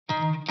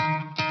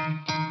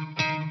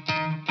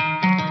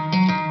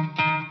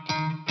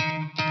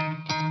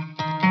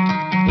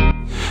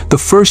The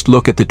first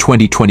look at the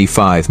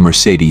 2025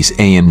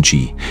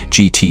 Mercedes-AMG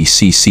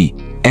GT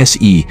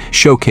SE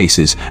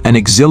showcases an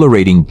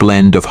exhilarating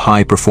blend of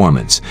high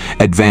performance,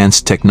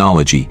 advanced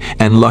technology,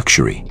 and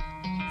luxury.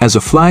 As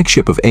a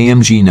flagship of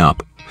AMG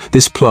NUP,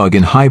 this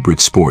plug-in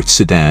hybrid sports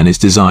sedan is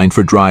designed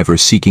for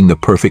drivers seeking the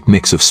perfect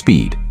mix of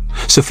speed,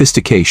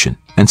 sophistication,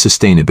 and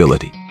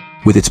sustainability.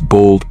 With its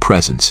bold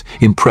presence,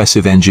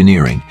 impressive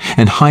engineering,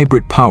 and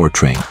hybrid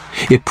powertrain,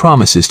 it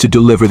promises to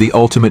deliver the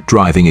ultimate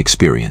driving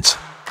experience.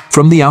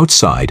 From the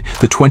outside,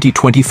 the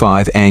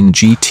 2025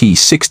 AMG GT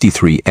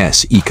 63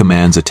 SE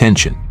commands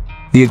attention.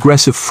 The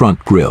aggressive front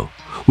grille,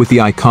 with the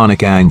iconic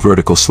AMG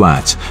vertical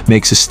slats,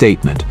 makes a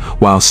statement,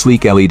 while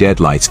sleek LED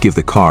headlights give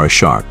the car a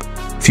sharp,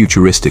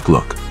 futuristic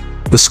look.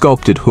 The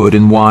sculpted hood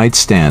and wide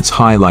stance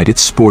highlight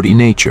its sporty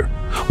nature,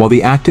 while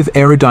the active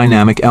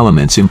aerodynamic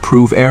elements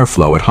improve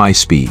airflow at high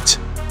speeds.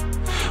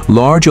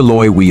 Large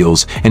alloy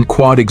wheels and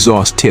quad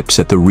exhaust tips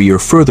at the rear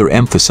further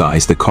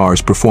emphasize the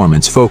car's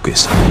performance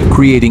focus,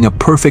 creating a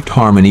perfect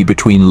harmony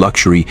between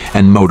luxury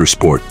and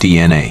motorsport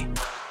DNA.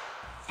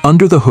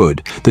 Under the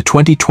hood, the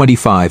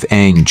 2025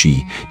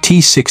 AMG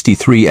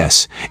T63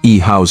 SE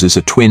houses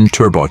a twin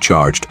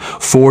turbocharged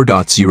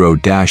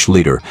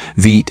 4.0-liter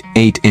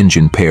V8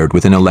 engine paired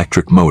with an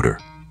electric motor.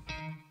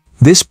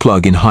 This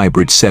plug-in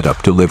hybrid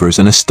setup delivers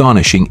an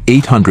astonishing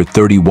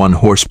 831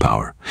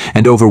 horsepower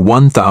and over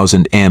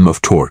 1,000 Nm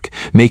of torque,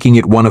 making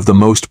it one of the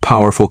most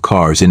powerful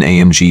cars in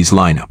AMG's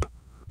lineup.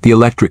 The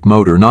electric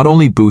motor not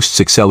only boosts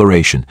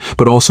acceleration,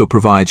 but also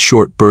provides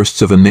short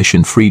bursts of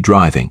emission-free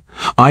driving,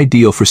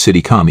 ideal for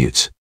city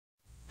commutes.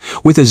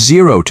 With a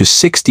 0 to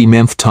 60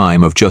 mph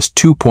time of just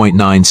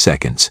 2.9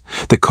 seconds,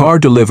 the car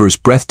delivers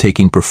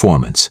breathtaking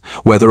performance,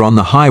 whether on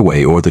the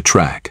highway or the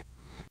track.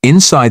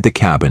 Inside the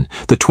cabin,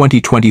 the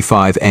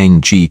 2025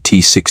 AMG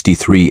GT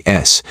 63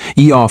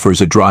 SE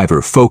offers a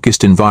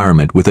driver-focused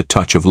environment with a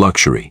touch of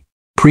luxury.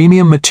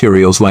 Premium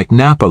materials like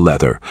Nappa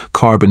leather,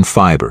 carbon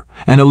fiber,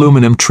 and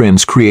aluminum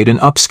trims create an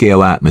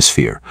upscale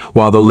atmosphere,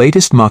 while the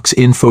latest MBUX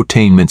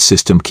infotainment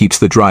system keeps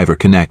the driver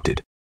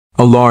connected.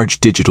 A large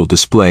digital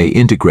display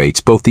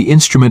integrates both the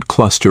instrument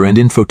cluster and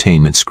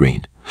infotainment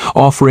screen,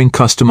 offering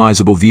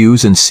customizable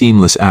views and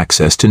seamless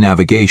access to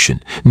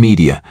navigation,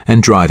 media,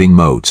 and driving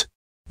modes.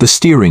 The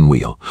steering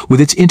wheel,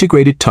 with its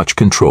integrated touch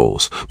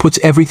controls, puts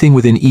everything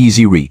within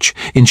easy reach,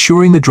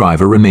 ensuring the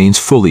driver remains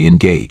fully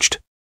engaged.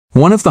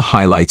 One of the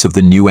highlights of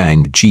the new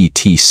AMG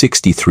GT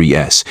 63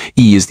 SE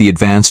is the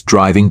advanced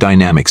driving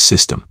dynamics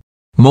system.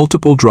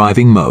 Multiple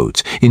driving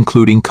modes,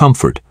 including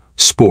comfort,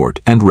 sport,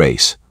 and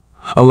race,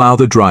 allow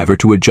the driver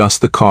to adjust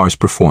the car's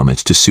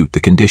performance to suit the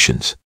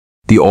conditions.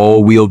 The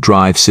all-wheel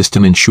drive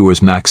system ensures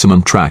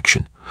maximum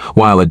traction,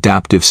 while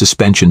adaptive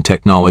suspension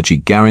technology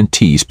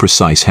guarantees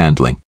precise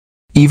handling.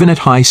 Even at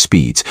high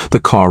speeds, the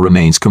car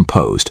remains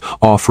composed,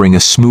 offering a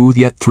smooth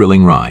yet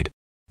thrilling ride.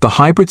 The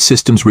hybrid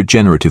system's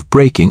regenerative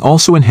braking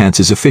also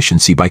enhances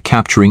efficiency by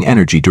capturing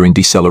energy during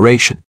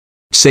deceleration.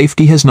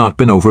 Safety has not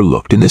been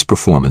overlooked in this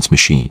performance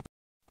machine.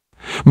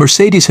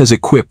 Mercedes has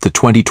equipped the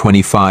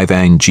 2025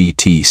 AMG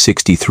GT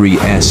 63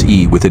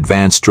 SE with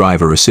advanced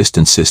driver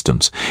assistance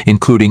systems,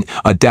 including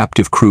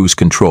adaptive cruise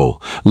control,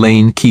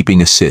 lane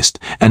keeping assist,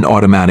 and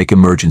automatic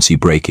emergency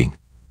braking.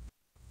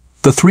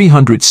 The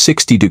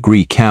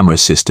 360-degree camera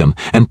system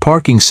and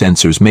parking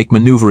sensors make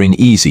maneuvering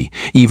easy,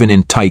 even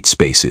in tight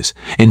spaces,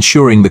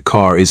 ensuring the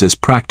car is as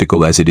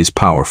practical as it is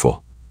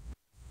powerful.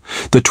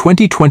 The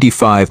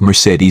 2025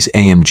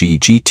 Mercedes-AMG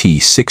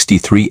GT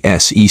 63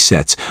 SE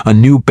sets a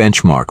new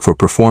benchmark for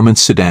performance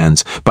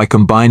sedans by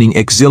combining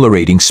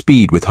exhilarating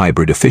speed with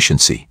hybrid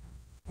efficiency.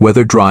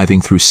 Whether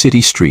driving through city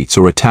streets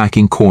or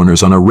attacking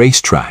corners on a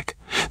racetrack,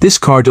 this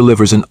car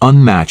delivers an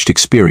unmatched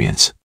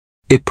experience.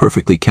 It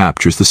perfectly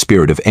captures the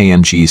spirit of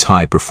AMG's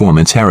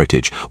high-performance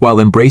heritage while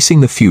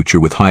embracing the future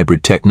with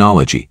hybrid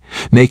technology,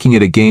 making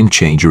it a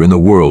game-changer in the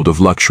world of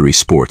luxury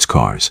sports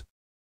cars.